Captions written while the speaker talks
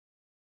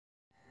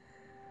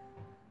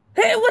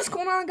Hey, what's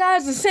going on,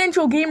 guys? The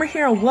Central Gamer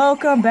here, and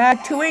welcome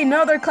back to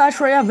another Clash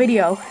Royale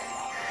video.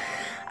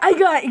 I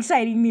got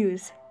exciting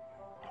news.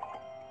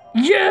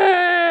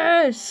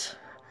 Yes!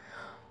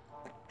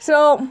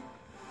 So,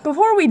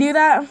 before we do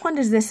that, when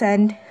does this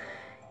end?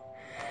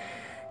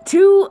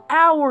 2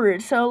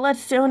 hours. So,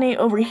 let's donate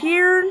over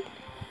here.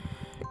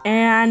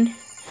 And,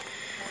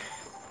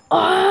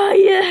 oh,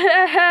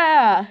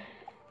 yeah!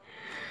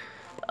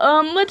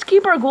 Let's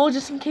keep our goal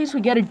just in case we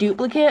get a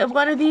duplicate of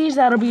one of these.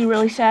 That'll be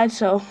really sad,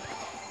 so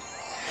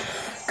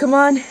come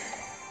on.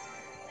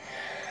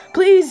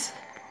 Please.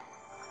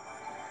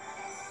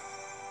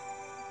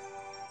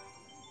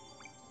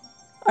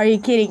 Are you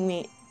kidding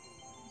me?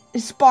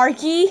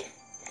 Sparky?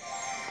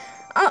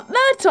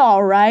 That's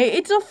alright.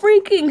 It's a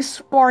freaking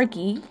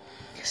Sparky.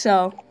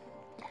 So,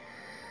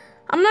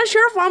 I'm not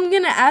sure if I'm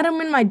gonna add him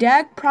in my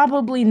deck.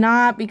 Probably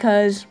not,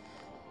 because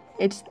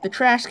it's the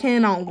trash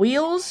can on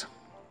wheels.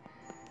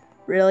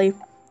 Really?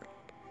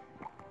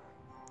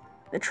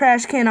 The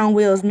trash can on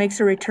wheels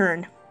makes a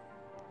return.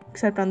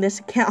 Except on this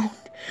account.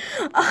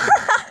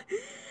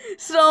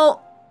 So,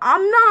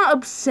 I'm not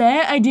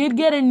upset. I did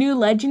get a new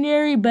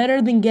legendary,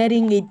 better than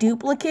getting a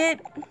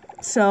duplicate.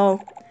 So,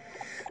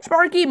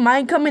 Sparky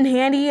might come in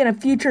handy in a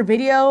future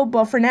video.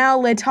 But for now,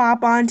 let's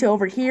hop on to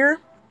over here.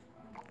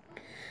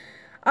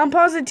 I'm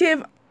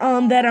positive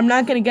that I'm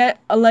not going to get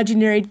a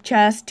legendary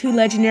chest. 2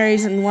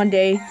 legendaries in one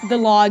day. The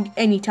log,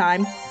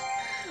 anytime.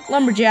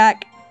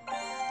 Lumberjack,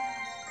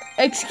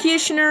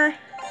 Executioner,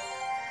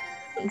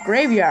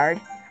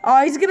 Graveyard.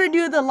 Oh, he's gonna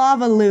do the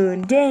Lava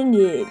Loon. Dang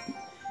it.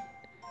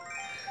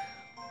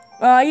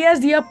 He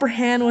has the upper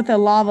hand with a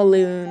Lava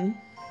Loon.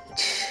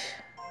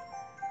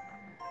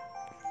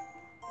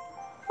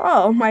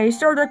 Oh, my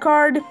starter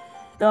card,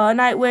 the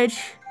Night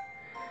Witch,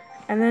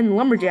 and then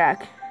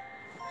Lumberjack.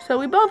 So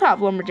we both have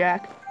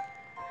Lumberjack.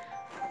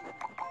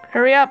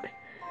 Hurry up.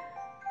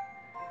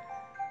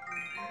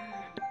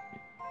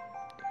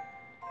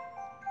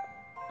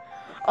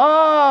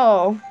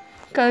 Oh,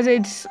 because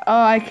it's, oh,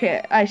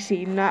 I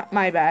see, not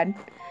my bad.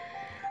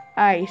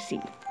 I see.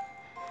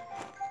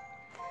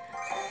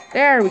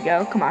 There we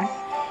go, come on.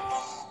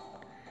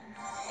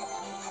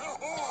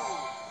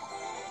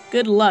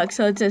 Good luck,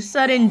 so it's a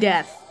sudden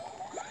death.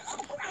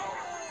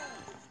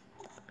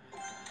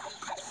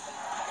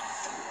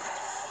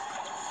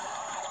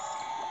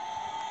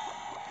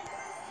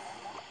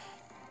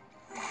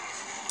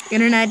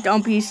 Internet,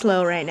 don't be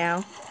slow right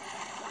now.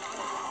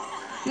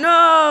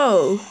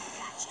 No!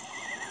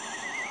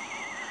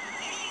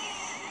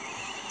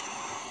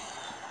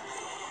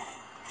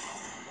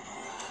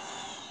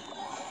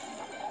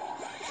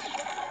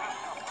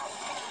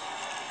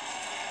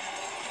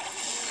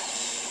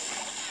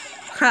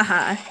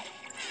 Haha.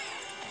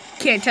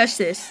 Can't touch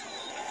this.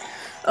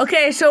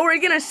 Okay, so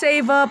we're gonna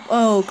save up.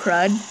 Oh,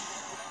 crud.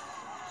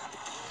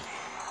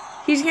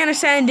 He's gonna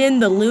send in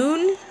the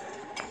loon.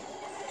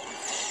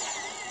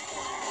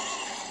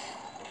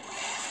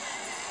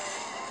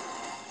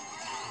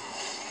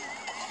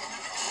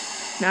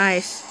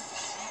 Nice.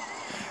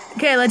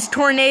 Okay, let's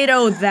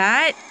tornado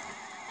that.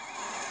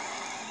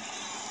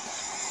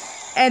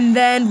 And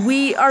then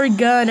we're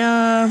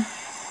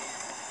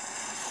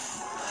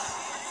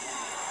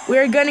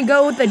gonna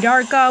go with the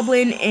Dark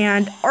Goblin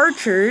and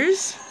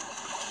archers.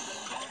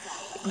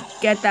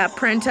 Get that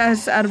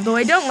princess out of the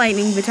way. Don't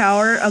lightning the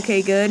tower.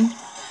 Okay, good.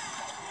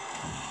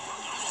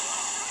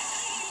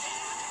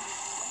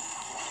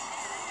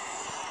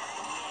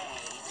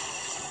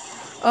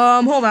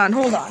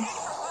 Hold on.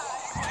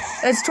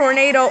 Let's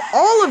tornado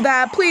all of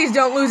that. Please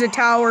don't lose a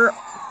tower.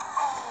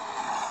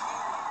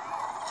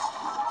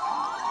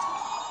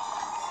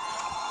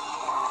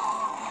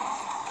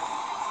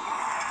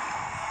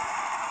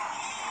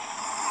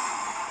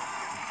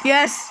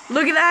 Yes,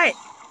 look at that.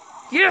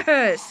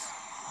 Yes.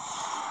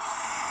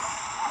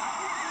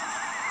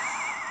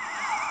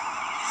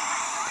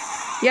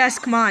 Yes,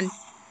 come on.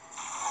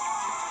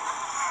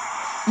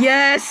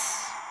 Yes.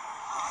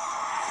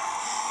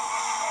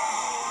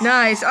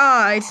 Nice.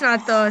 Oh, it's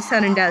not the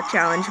sudden death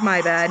challenge.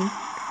 My bad.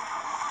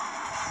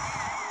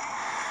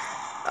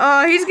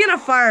 Oh, he's gonna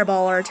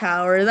fireball our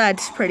tower.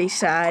 That's pretty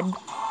sad.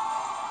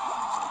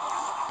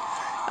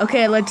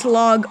 Okay, let's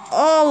log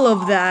all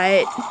of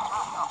that.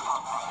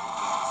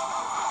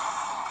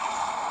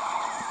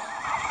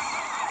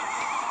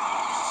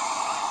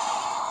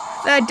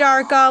 That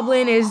Dark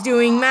Goblin is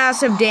doing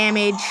massive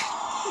damage.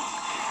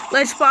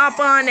 Let's pop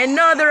on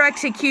another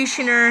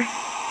Executioner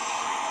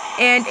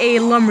and a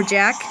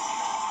Lumberjack.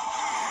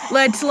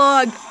 Let's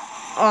log...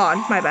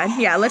 Oh, my bad.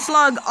 Yeah, let's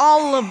log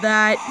all of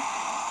that.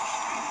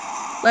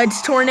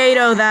 Let's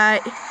tornado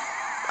that.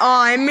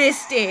 Oh, I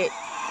missed it.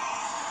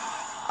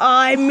 Oh,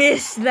 I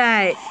missed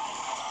that.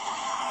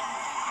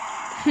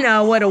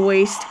 No, what a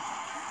waste.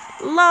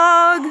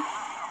 Log.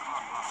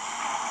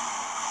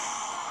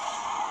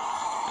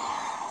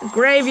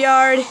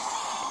 Graveyard,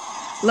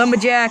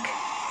 Lumberjack,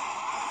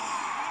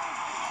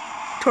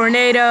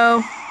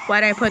 Tornado.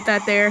 Why'd I put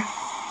that there?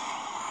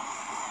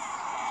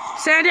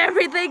 Send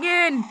everything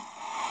in!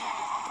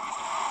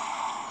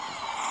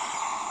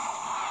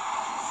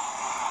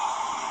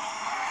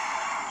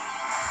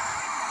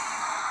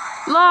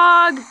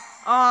 Log!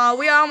 Aw,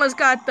 we almost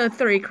got the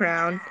 3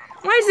 crown.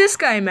 Why is this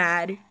guy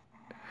mad?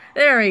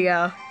 There we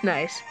go.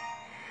 Nice.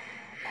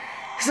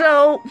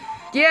 So,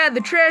 yeah, the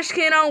trash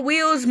can on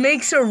wheels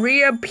makes a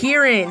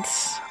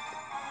reappearance.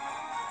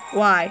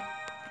 Why?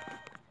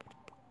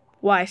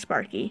 Why,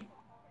 Sparky?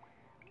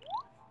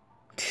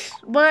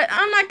 But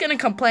I'm not gonna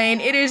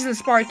complain. It is the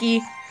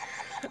Sparky.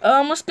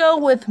 Let's go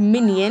with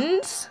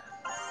minions.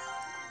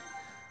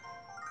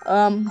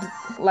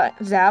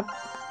 Zap.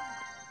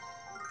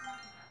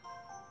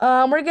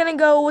 We're gonna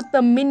go with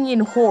the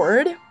minion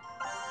horde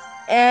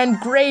and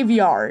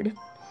graveyard.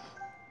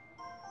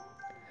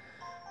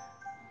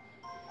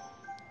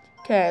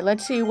 Okay,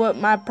 let's see what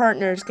my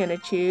partner's gonna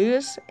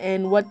choose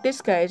and what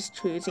this guy's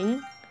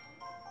choosing.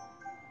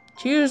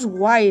 Choose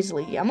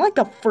wisely. I'm like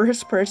the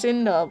first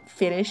person to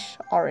finish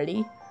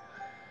already.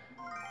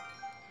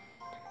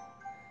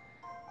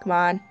 Come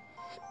on.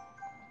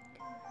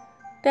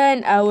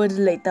 10 hours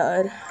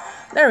later.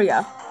 There we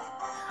go.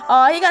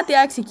 Oh, he got the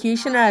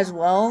executioner as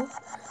well.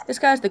 This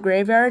guy's the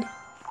graveyard.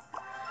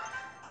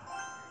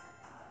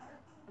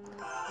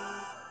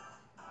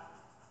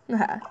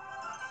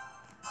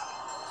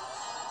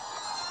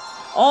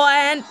 Oh,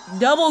 and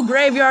double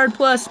graveyard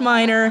plus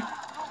miner.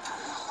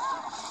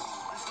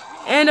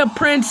 And a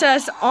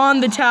princess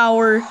on the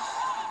tower.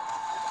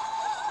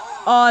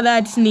 Oh,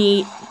 that's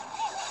neat.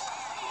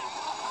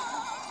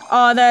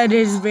 Oh, that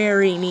is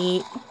very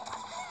neat.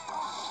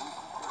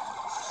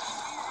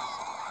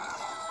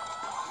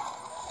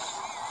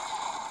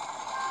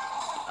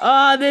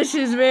 Oh, this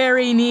is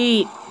very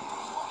neat.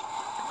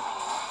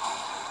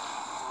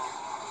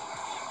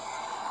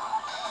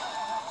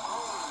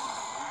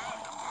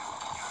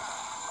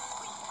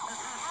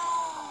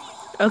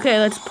 Okay,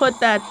 let's put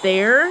that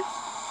there.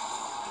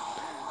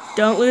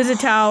 Don't lose a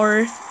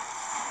tower.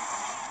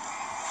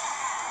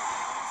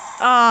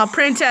 Ah,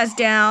 princess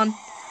down.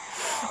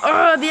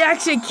 Oh, the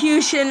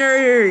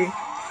executioner.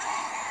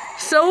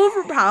 So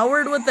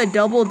overpowered with the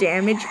double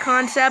damage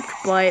concept,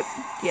 but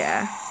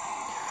yeah.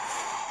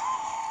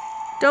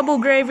 Double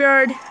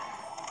graveyard,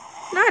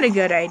 not a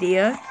good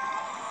idea.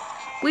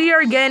 We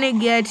are gonna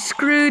get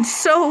screwed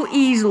so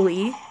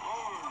easily.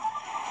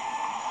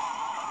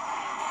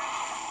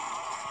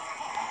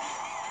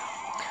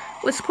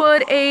 Let's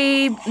put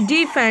a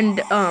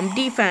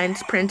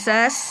defense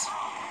princess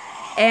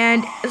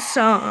and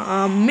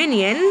some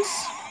minions.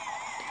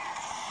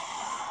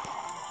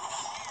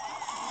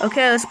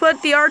 Okay, let's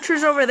put the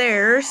archers over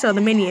there so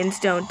the minions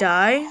don't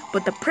die,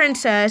 but the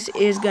princess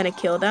is gonna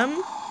kill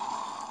them.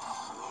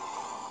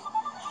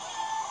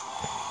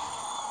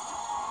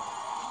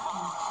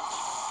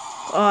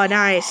 Oh,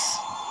 nice.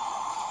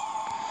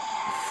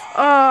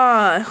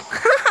 Oh.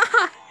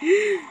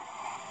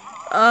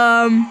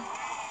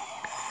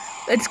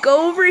 Let's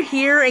go over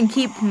here and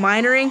keep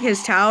mining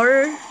his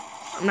tower.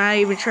 I'm not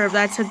even sure if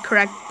that's a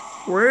correct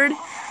word.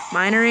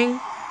 Mining.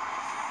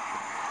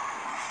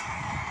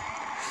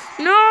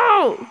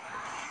 No!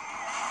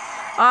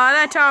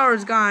 That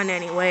tower's gone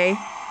anyway.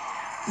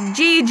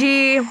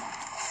 GG.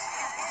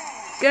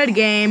 Good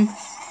game.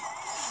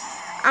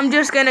 I'm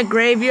just gonna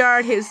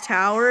graveyard his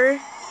tower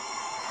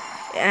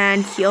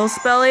and heal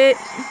spell it.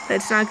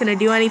 That's not gonna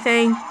do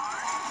anything.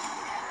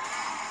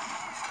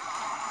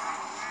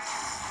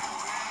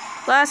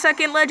 Last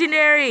second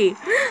legendary.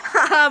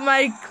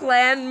 My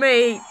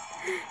clanmate.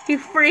 He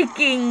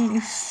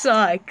freaking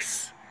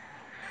sucks.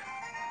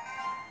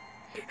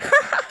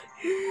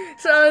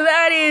 So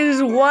that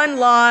is 1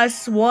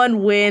 loss,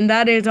 1 win.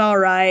 That is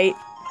alright.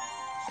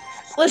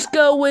 Let's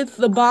go with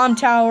the bomb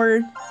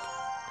tower.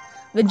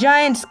 The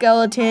giant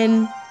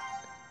skeleton.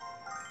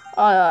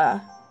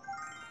 We're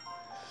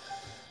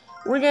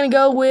gonna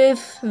go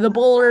with the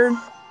bowler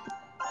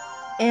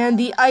and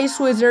the ice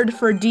wizard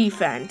for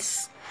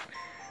defense.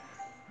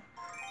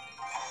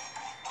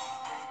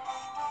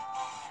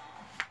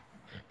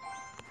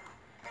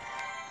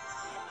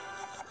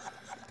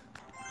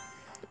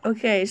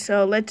 Okay,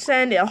 so let's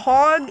send a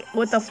hog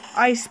with the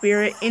ice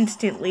spirit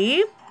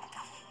instantly.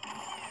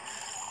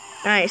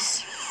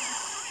 Nice.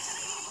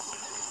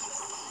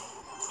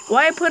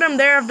 Why put him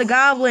there if the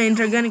goblins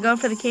are gonna go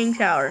for the king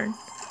tower?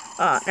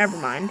 Never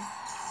mind.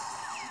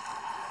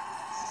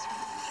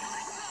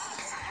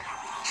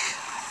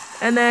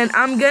 And then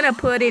I'm gonna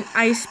put an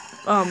ice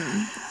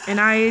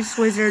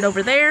wizard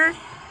over there.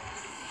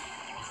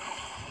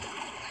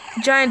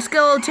 Giant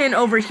skeleton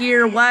over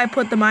here. Why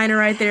put the miner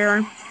right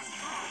there?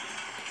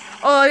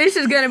 Oh, this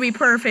is gonna be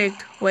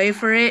perfect. Wait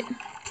for it.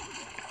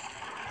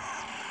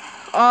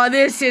 Oh,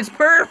 this is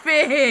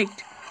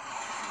perfect.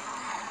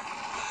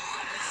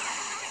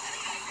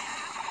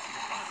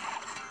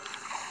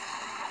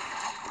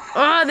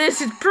 Oh,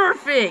 this is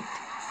perfect.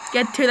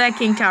 Get to that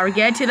king tower.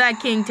 Get to that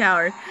king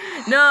tower.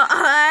 No,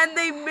 and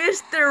they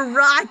missed their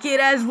rocket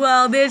as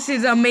well. This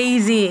is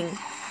amazing.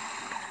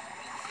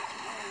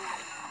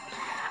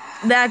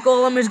 That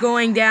golem is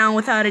going down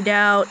without a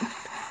doubt.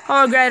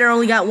 Hog Rider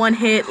only got 1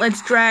 hit.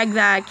 Let's drag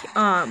that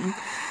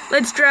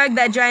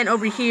giant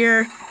over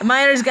here. The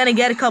miner's gonna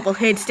get a couple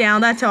hits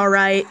down. That's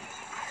alright.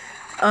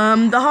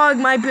 The hog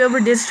might be able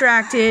to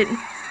distract it.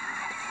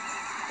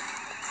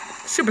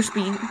 Super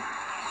speed.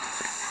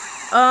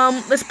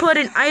 Let's put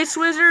an ice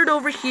wizard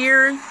over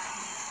here.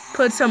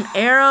 Put some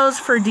arrows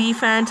for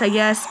defense, I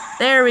guess.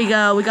 There we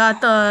go. We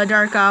got the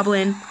dark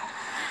goblin.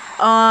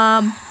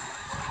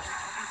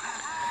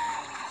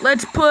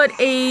 Let's put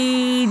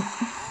a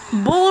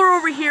bowler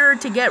over here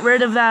to get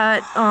rid of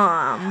that,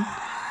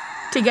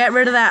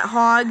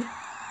 hog.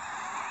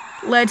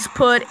 Let's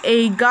put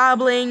a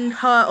goblin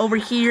hut over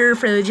here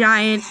for the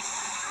giant.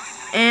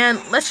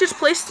 And let's just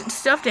place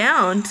stuff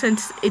down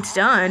since it's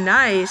done.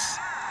 Nice.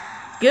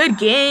 Good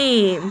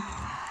game.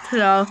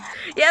 So,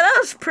 yeah, that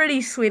was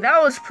pretty sweet.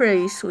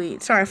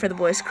 Sorry for the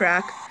voice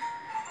crack.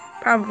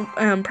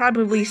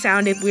 Probably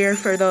sounded weird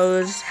for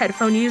those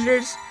headphone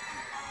users.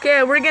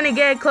 Okay, we're gonna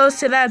get close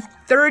to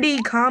that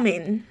 30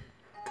 common.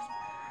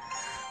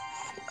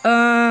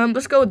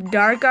 Let's go with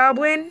Dark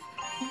Goblin,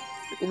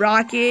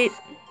 Rocket,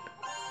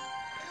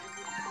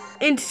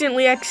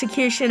 Instantly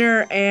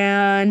Executioner,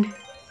 and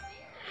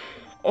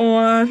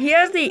he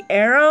has the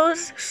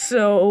arrows,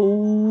 so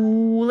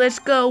let's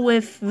go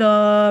with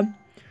the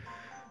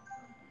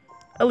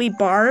Elite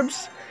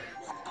Barbs.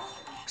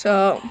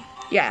 So,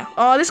 yeah.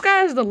 Oh, this guy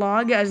has the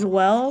log as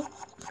well.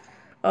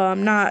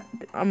 Not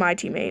on my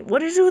teammate.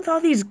 What is it with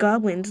all these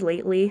goblins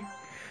lately?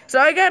 So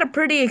I got a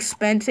pretty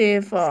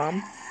expensive,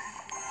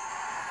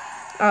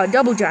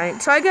 double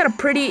giant. So I got a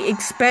pretty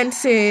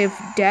expensive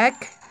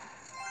deck.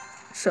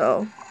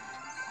 So,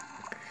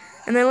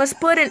 and then let's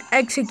put an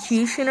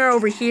executioner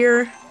over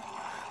here.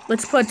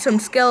 Let's put some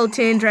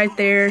skeletons right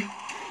there.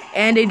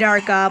 And a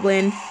dark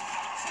goblin.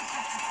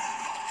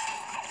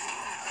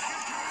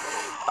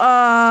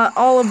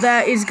 All of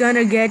that is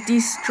gonna get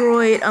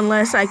destroyed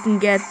unless I can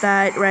get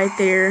that right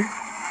there.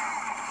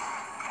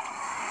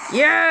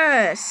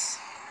 Yes!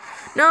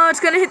 No, it's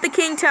gonna hit the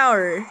king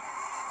tower.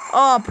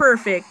 Oh,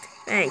 perfect.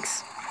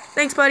 Thanks.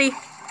 Thanks, buddy.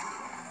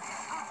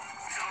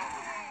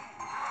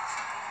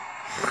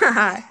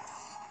 Haha.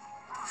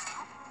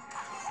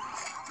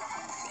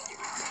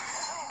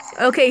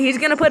 Okay, he's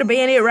gonna put a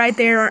bandit right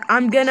there.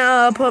 I'm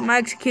gonna put my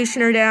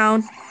executioner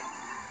down.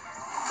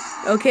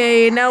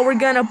 Okay, now we're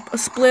gonna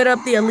split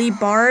up the elite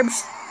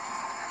barbs.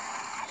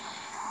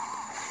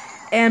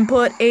 And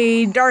put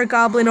a dark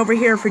goblin over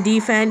here for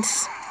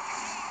defense.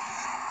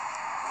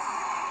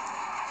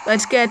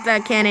 Let's get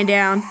that cannon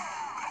down.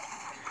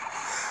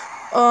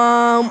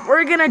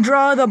 We're gonna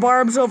draw the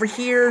barbs over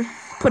here.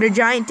 Put a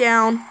giant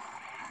down.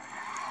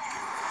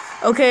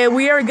 Okay,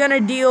 we are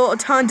gonna deal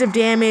tons of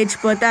damage,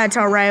 but that's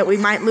alright. We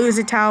might lose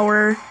a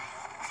tower.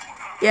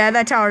 Yeah,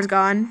 that tower's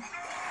gone.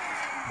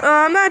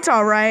 That's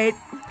alright.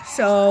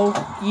 So,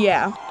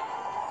 yeah.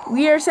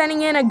 We are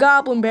sending in a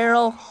goblin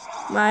barrel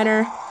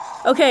miner.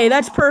 Okay,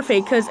 that's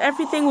perfect, because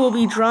everything will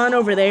be drawn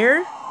over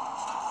there.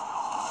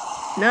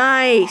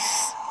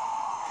 Nice.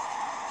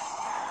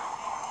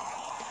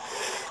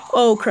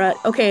 Oh, crud.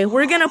 Okay,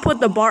 we're gonna put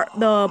the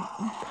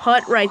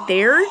hut right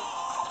there.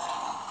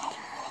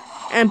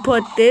 And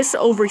put this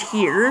over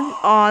here.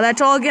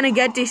 That's all gonna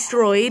get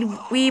destroyed.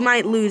 We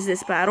might lose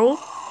this battle.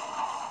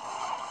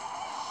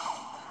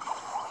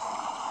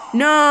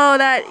 No,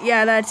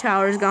 that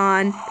tower's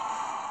gone.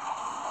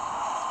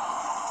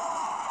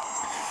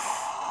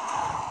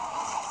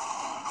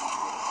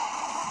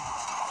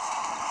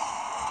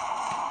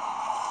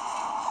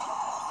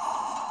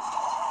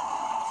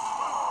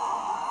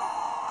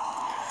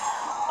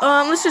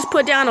 Let's just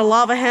put down a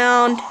lava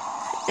hound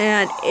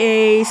and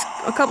a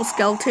couple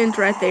skeletons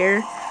right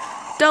there.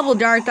 Double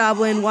dark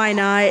goblin, why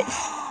not?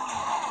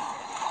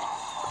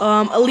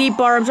 Elite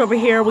barbs over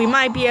here. We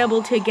might be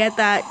able to get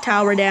that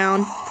tower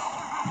down.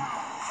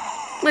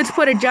 Let's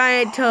put a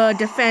giant to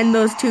defend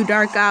those two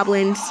dark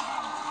goblins.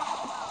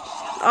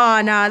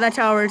 Oh, no, that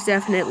tower is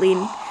definitely...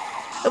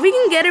 If we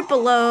can get it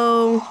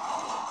below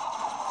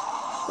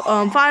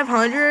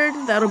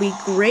 500, that'll be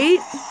great.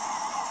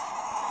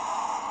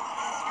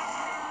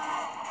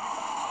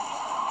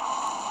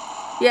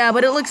 Yeah,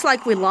 but it looks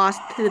like we lost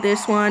to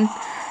this one.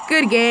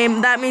 Good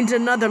game. That means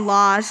another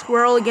loss.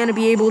 We're only going to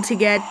be able to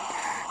get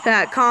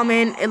that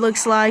common, it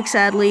looks like,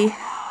 sadly.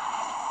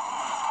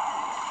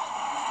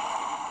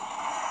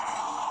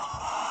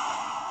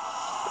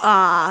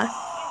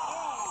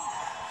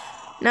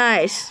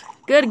 Nice.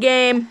 Good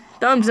game.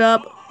 Thumbs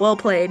up. Well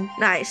played.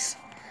 Nice.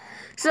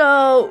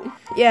 So,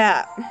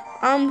 yeah.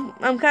 I'm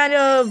kind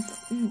of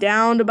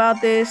down about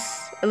this.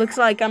 It looks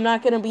like I'm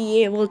not going to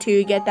be able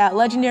to get that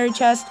legendary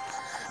chest.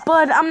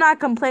 But I'm not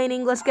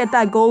complaining. Let's get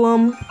that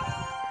golem.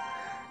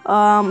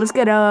 Let's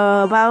get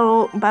a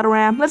battle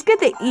ram. Let's get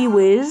the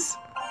E-Wiz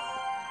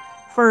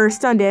for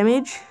stun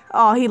damage.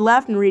 Oh, he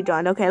left and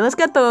rejoined. Okay, let's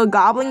get the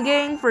goblin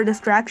gang for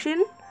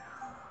distraction.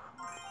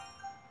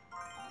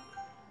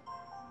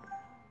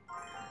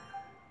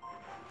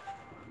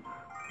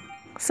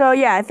 So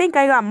yeah, I think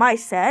I got my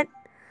set.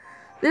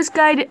 This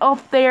guy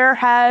up there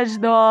has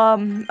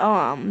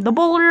the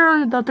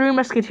boulder, the three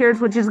musketeers,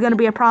 which is gonna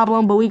be a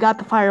problem, but we got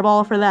the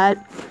fireball for that.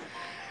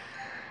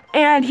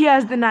 And he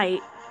has the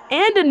knight.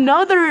 And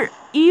another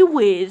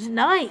E-Wiz.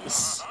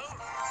 Nice.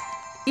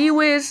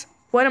 Ewiz,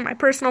 one of my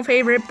personal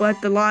favorite, but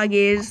the log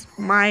is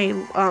my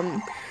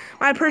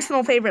my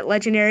personal favorite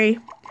legendary.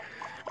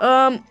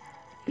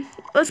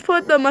 Let's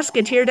put the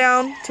Musketeer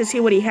down to see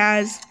what he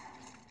has.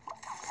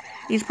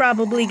 He's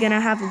probably gonna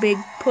have a big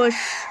push.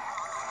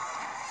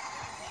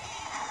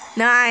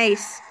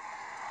 Nice.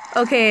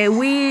 Okay,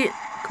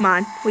 come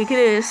on, we can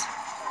do this.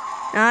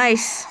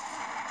 Nice.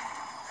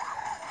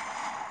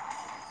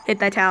 Hit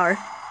that tower.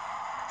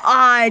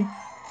 I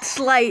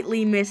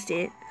slightly missed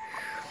it.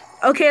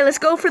 Okay, let's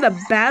go for the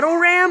Battle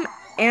Ram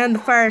and the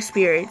Fire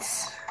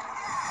Spirits.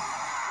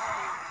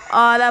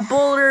 That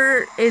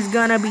boulder is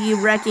gonna be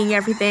wrecking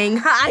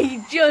everything.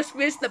 I just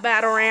missed the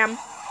Battle Ram.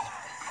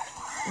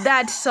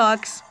 That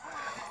sucks.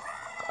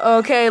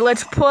 Okay,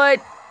 let's put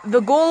the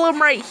Golem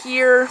right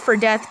here for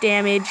death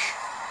damage.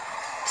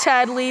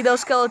 Sadly,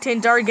 those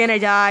skeletons are gonna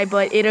die,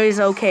 but it is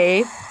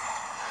okay.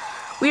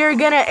 We are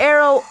gonna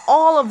arrow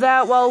all of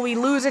that while we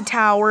lose a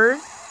tower.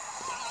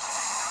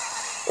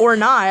 Or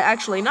not,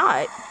 actually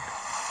not.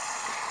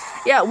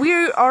 Yeah, we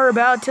are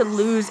about to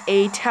lose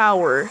a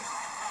tower.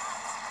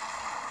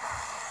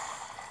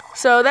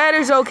 So that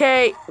is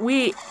okay.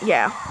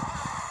 Yeah.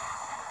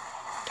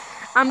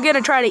 I'm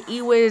gonna try to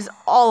E-Wiz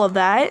all of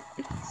that.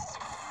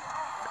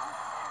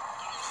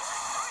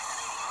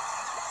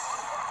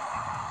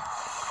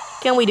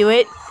 Can we do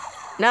it?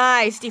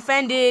 Nice,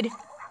 defended.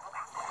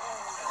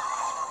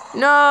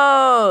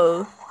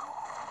 No.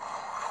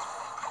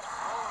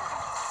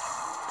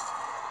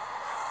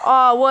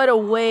 Oh, what a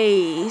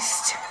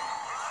waste.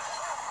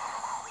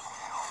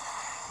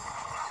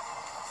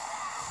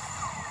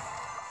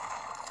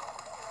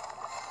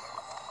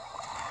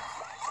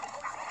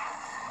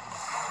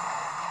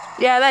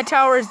 Yeah, that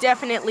tower is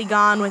definitely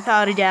gone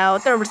without a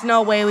doubt. There was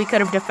no way we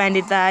could have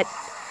defended that.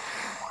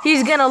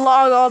 He's gonna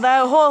log all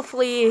that.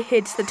 Hopefully it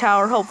hits the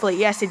tower. Hopefully.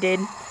 Yes, it did.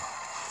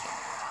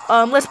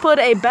 Let's put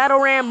a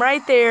Battle Ram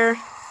right there,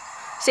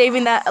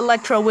 saving that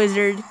Electro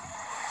Wizard.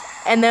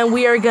 And then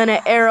we are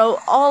gonna arrow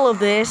all of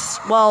this.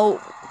 Well,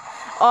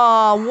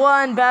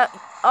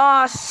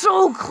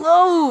 so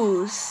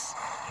close.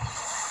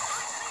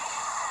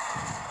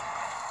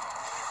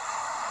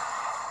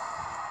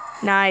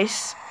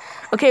 Nice.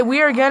 Okay,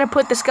 we are gonna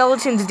put the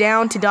skeletons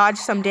down to dodge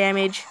some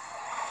damage.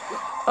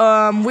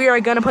 We are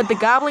gonna put the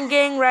Goblin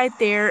Gang right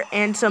there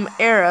and some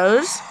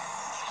arrows.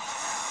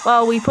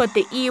 While we put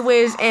the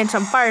E-Wiz and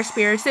some Fire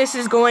Spirits. This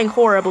is going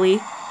horribly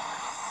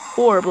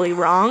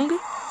wrong.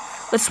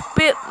 Let's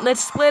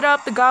split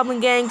up the Goblin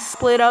Gang,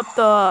 split up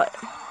the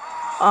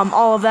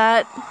all of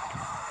that.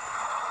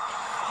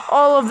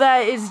 All of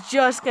that is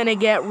just gonna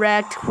get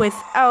wrecked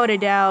without a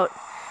doubt.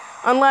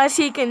 Unless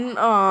he can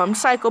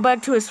cycle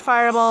back to his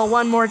fireball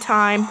one more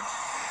time.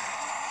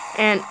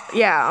 And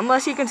yeah,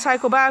 unless he can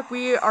cycle back,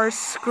 we are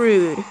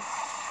screwed.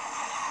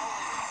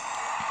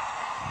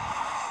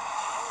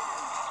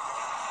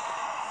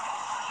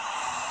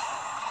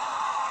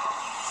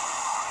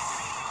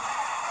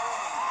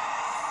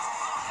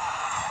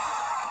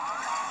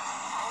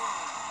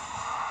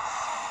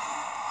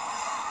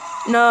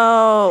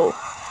 No.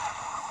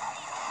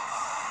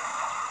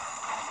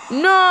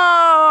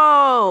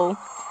 No!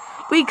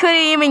 We couldn't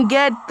even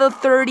get the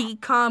 30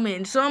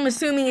 common, so I'm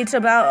assuming it's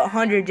about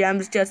 100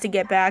 gems just to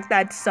get back.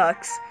 That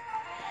sucks.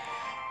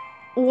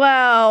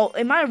 Wow,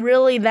 am I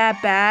really that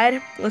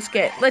bad? Let's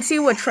see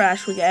what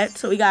trash we get.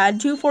 So we got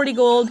 240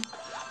 gold,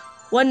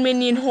 1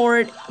 minion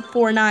horde,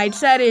 4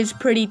 knights. That is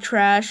pretty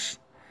trash.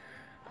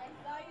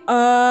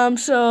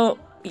 So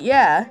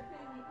yeah.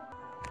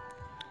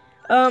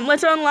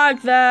 Let's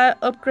unlock that,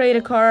 upgrade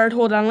a card.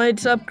 Hold on,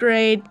 let's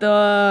upgrade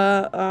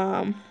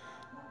the,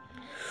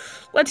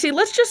 let's see,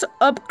 let's just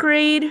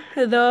upgrade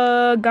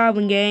the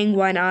Goblin Gang,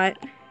 why not,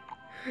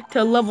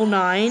 to level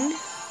 9.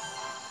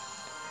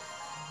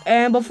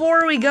 And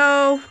before we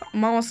go,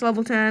 I'm almost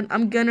level 10,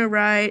 I'm gonna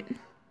write,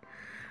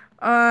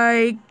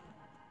 I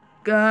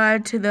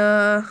got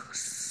the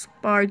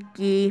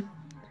Sparky,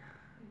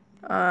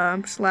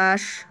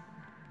 slash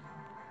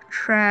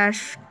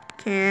trash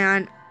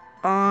can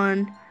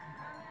on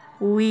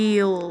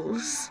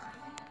wheels.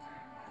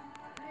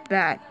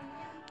 That.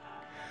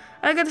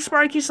 I got the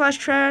Sparky slash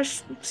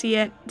trash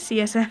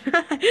CSN.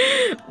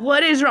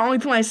 What is wrong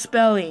with my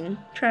spelling?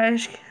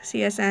 Trash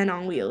CSN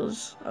on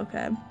wheels.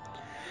 Okay.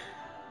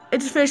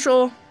 It's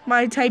official.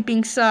 My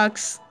typing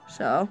sucks.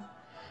 So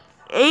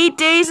 8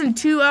 days and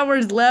 2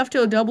 hours left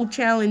till double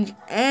challenge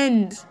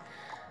ends.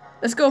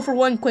 Let's go for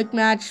one quick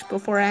match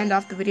before I end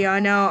off the video. I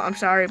know, I'm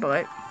sorry,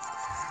 but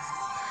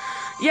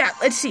yeah,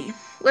 let's see.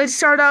 Let's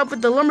start off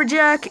with the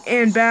Lumberjack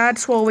and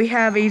Bats while we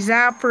have a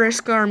Zap for a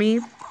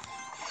Skarmy.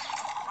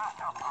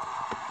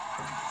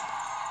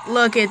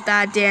 Look at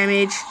that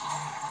damage.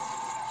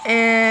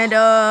 And,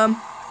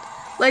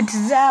 let's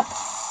zap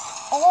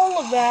all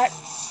of that.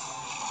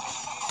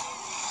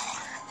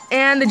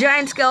 And the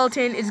Giant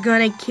Skeleton is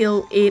gonna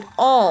kill it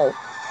all.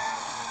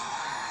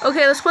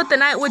 Okay, let's put the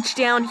Night Witch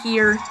down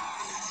here.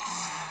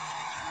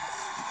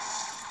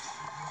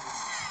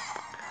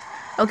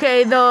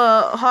 Okay,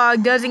 the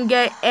hog doesn't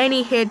get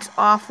any hits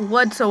off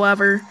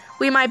whatsoever.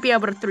 We might be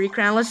able to 3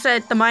 crown. Let's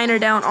set the miner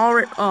down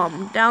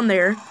down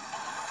there.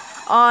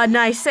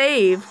 Nice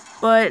save,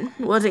 but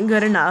wasn't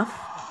good enough.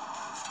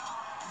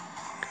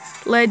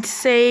 Let's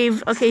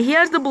save. Okay, he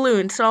has the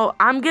balloon, so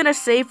I'm gonna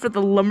save for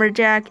the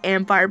lumberjack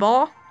and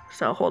fireball.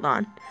 So hold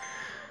on.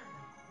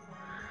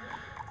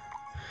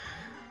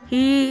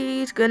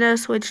 He's gonna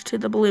switch to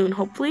the balloon,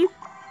 hopefully.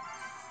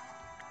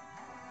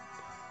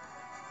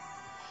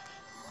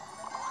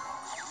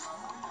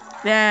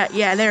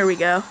 Yeah, there we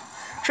go.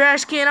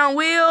 Trash can on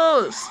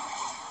wheels.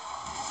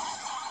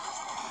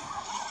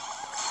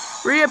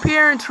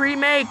 Reappearance,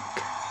 remake.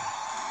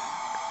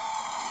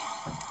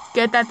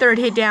 Get that 3rd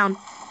hit down.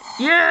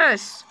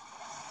 Yes!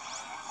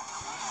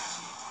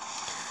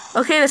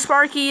 Okay, the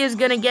Sparky is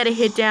gonna get a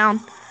hit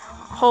down.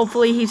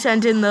 Hopefully he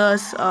sent in the,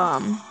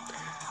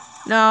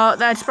 no,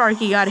 that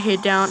Sparky got a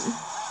hit down.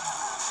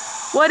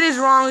 What is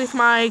wrong with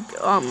my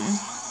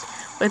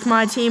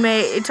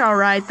teammate? It's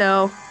alright,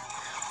 though.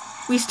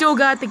 We still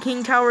got the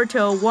King Tower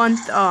to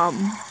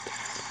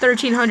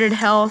 1300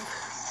 health.